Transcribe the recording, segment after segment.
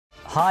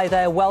Hi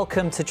there,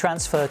 welcome to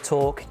Transfer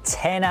Talk.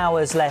 10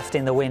 hours left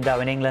in the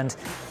window in England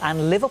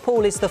and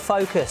Liverpool is the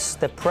focus.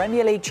 The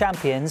Premier League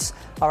champions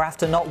are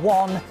after not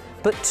one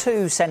but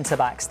two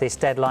centre-backs this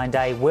deadline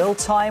day. Will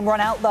time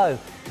run out though?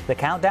 The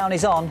countdown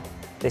is on.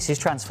 This is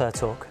Transfer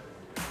Talk.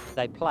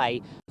 They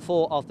play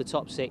 4 of the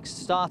top 6,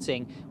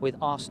 starting with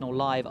Arsenal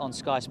live on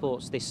Sky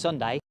Sports this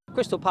Sunday.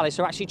 Crystal Palace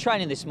are actually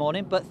training this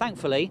morning, but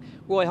thankfully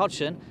Roy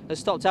Hodgson has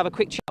stopped to have a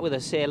quick chat with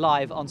us here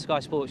live on Sky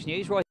Sports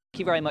News. Roy, thank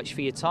you very much for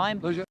your time.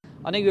 Pleasure.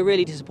 I know you were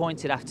really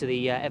disappointed after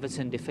the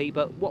Everton defeat,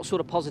 but what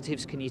sort of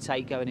positives can you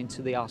take going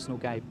into the Arsenal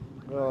game?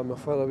 Well, I'm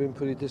afraid I've been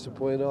pretty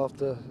disappointed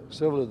after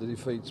several of the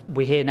defeats.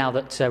 We hear now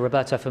that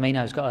Roberto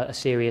Firmino's got a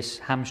serious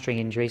hamstring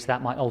injury, so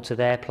that might alter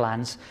their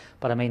plans.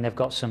 But I mean, they've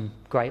got some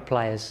great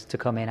players to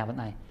come in, haven't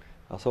they?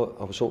 I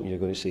was hoping you were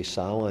going to say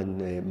Salah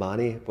and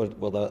Mane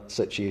with that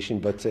situation,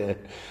 but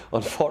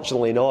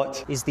unfortunately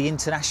not. Is the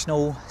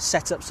international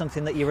setup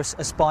something that you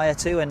aspire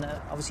to? And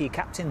obviously you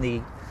captain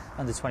the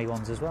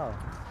under-21s as well.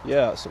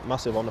 Yeah, it's a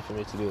massive honour for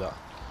me to do that.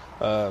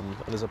 And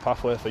there's a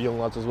pathway for young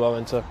lads as well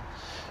into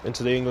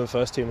the England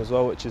first team as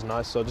well, which is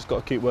nice. So I just got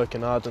to keep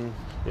working hard and,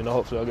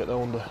 hopefully I'll get there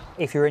one day.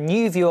 If you're a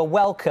new viewer,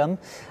 welcome.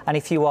 And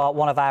if you are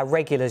one of our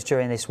regulars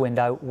during this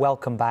window,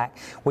 welcome back.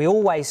 We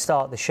always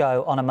start the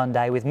show on a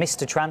Monday with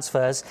Mr.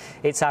 Transfers.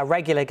 It's our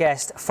regular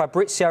guest,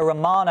 Fabrizio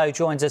Romano,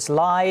 joins us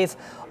live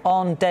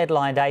on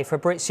deadline day.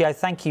 Fabrizio,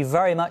 thank you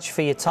very much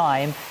for your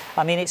time.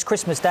 I mean, it's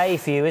Christmas Day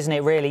for you, isn't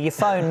it, really? Your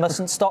phone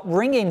mustn't stop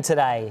ringing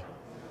today.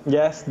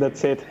 Yes,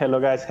 that's it. Hello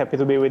guys, happy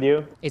to be with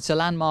you. It's a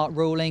landmark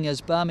ruling as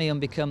Birmingham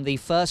become the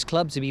first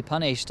club to be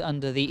punished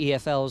under the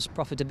EFL's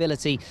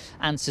profitability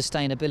and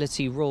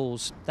sustainability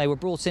rules. They were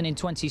brought in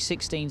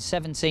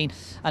 2016-17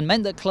 and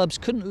meant that clubs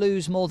couldn't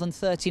lose more than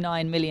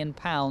 £39 million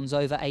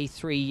over a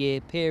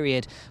 3-year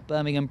period.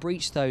 Birmingham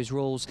breached those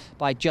rules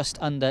by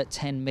just under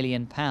 £10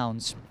 million.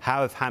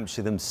 How have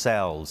Hampshire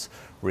themselves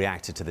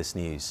reacted to this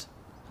news?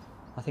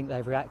 I think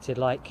they've reacted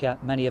like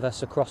many of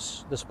us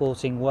across the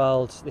sporting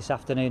world this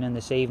afternoon and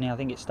this evening. I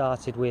think it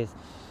started with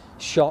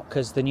shock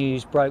as the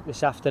news broke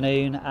this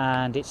afternoon,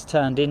 and it's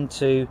turned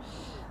into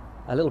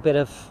a little bit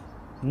of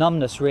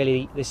numbness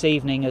really this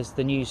evening as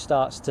the news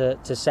starts to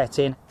set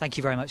in. Thank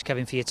you very much,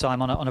 Kevin, for your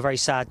time on a very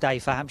sad day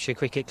for Hampshire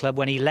Cricket Club.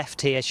 When he left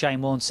here,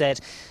 Shane Warne said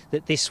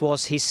that this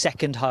was his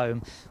second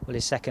home. Well,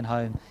 his second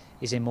home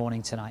is in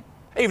mourning tonight.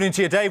 Evening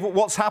to you, Dave.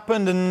 What's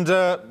happened? And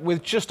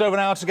with just over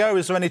an hour to go,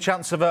 is there any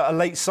chance of a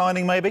late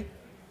signing, maybe?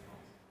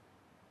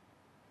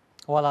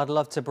 Well, I'd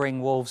love to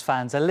bring Wolves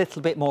fans a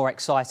little bit more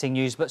exciting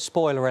news, but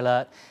spoiler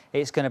alert,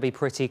 it's going to be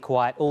pretty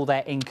quiet. All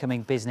their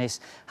incoming business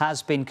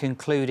has been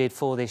concluded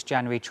for this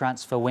January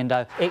transfer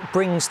window. It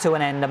brings to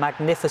an end a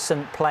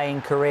magnificent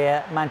playing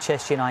career,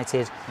 Manchester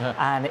United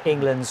and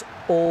England's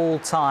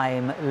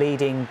all-time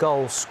leading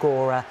goal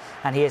scorer,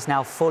 and he is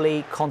now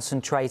fully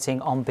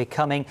concentrating on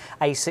becoming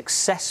a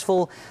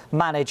successful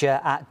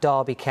manager at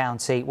Derby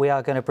County. We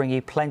are going to bring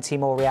you plenty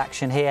more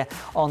reaction here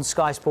on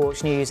Sky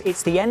Sports News.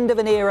 It's the end of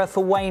an era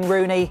for Wayne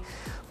Rooney,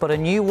 but a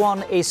new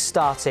one is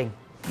starting.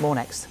 More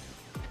next.